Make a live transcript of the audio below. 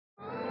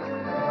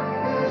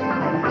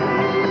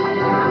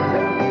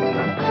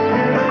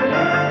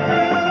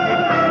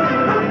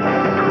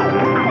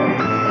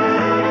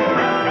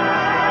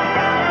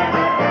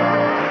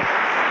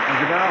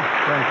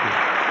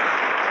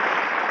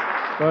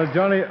Well,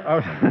 Johnny, I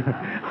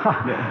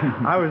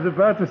was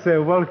about to say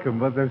welcome,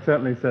 but they've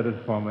certainly said it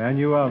for me, and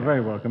you are very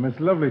welcome. It's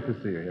lovely to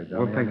see you here,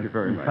 Johnny. Well, thank you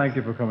very much. Thank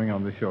you for coming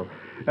on the show.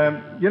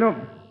 You know,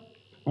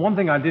 one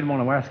thing I did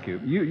want to ask you,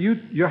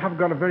 you have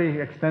got a very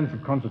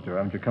extensive concert tour,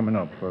 haven't you, coming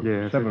up for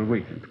several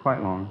weeks? It's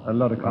quite long. A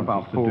lot of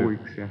concerts About 4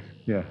 weeks, yes.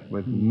 Yeah,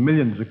 with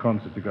millions of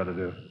concerts you've got to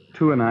do.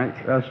 2 a night.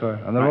 That's right.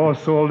 And they're all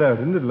sold out.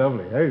 Isn't it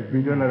lovely? Hey,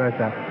 been doing it like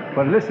that.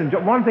 But listen,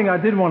 one thing I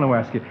did want to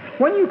ask you.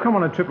 When you come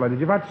on a trip like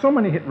this, you've had so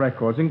many hit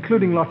records,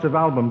 including lots of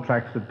album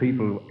tracks that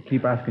people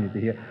keep asking you to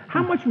hear.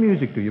 How much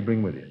music do you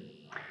bring with you?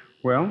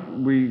 Well,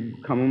 we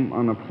come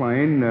on a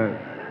plane.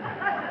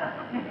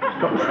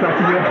 Stop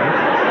scratching your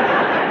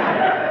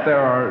head. There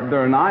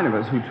are 9 of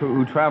us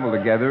who travel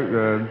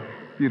together.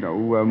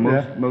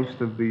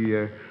 Most of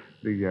the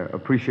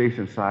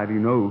appreciation society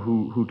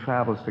who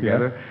travels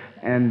together. Yeah.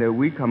 And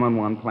we come on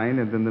one plane,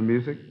 and then the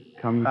music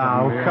comes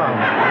on there. Come.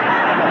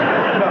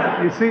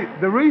 No, you see,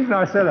 the reason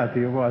I said that to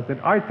you was that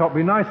I thought it'd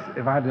be nice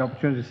if I had the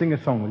opportunity to sing a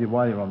song with you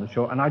while you're on the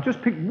show, and I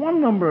just picked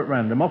one number at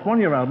random off one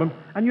of your albums,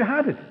 and you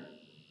had it.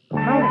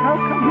 How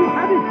come you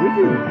had it with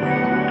you?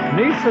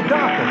 Needs a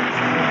doctor.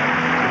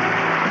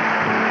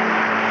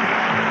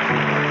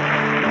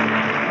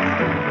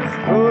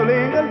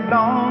 Strolling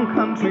along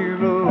country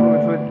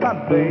roads with my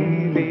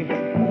baby.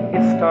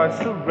 It starts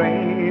to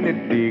rain,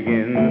 it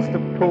begins to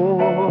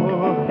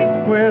pour.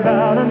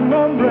 Without an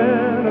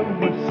umbrella,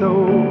 we're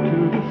soaked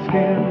to the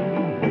skin,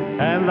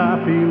 and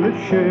I feel a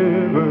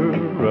shiver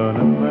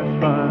running my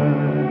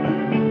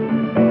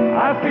spine.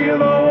 I feel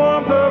the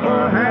warmth of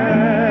her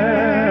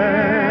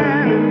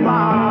hand in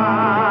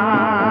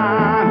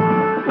mine.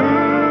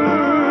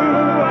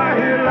 Ooh, I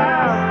hear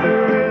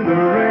laughter in the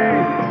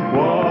rain,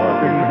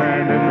 walking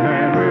hand in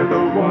hand with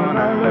the one I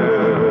love.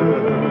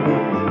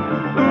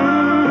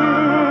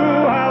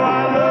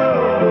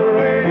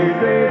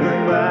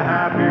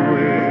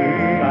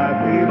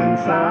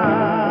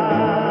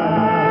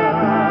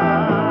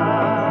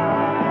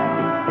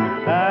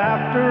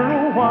 After a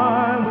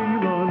while we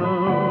run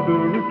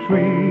under a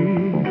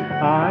tree.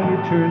 I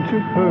turn to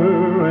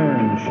her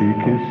and she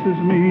kisses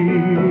me.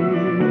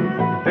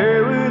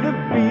 There with the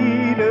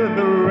beat of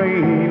the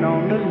rain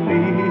on the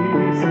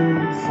leaves,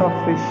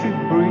 softly she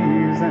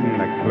breathes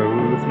and I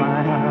close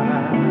my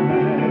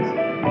eyes,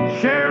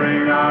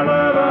 sharing our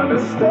love under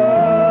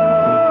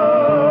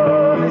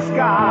stormy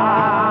skies.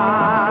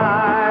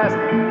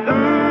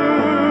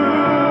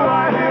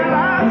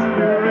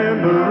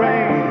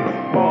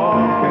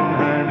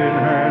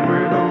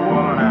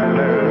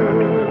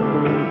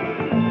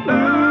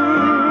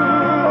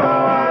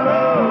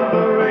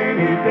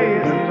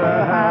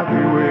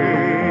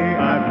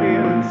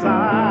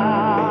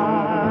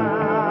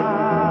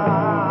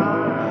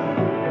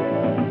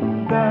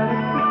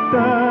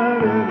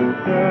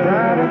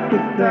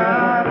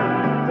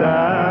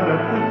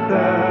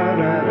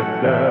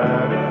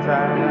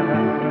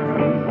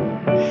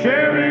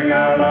 Sharing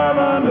our love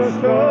under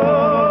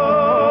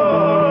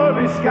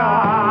stormy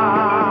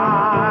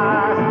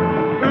skies.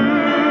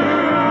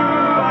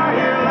 Ooh, I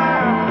hear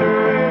laughter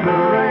in the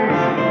rain,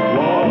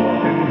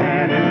 walking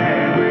hand in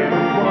hand with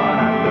the one I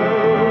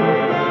love.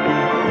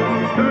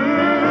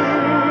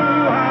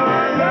 Ooh, how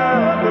I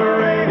love the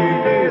rainy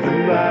days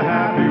and the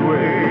happy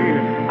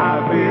way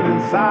I feel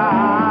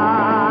inside.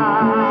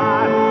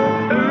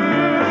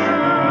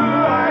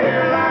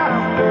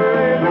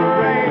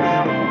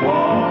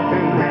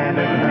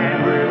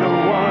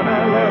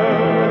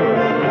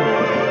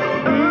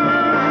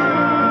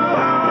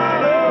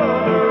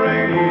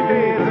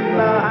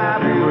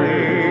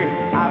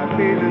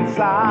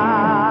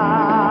 Inside.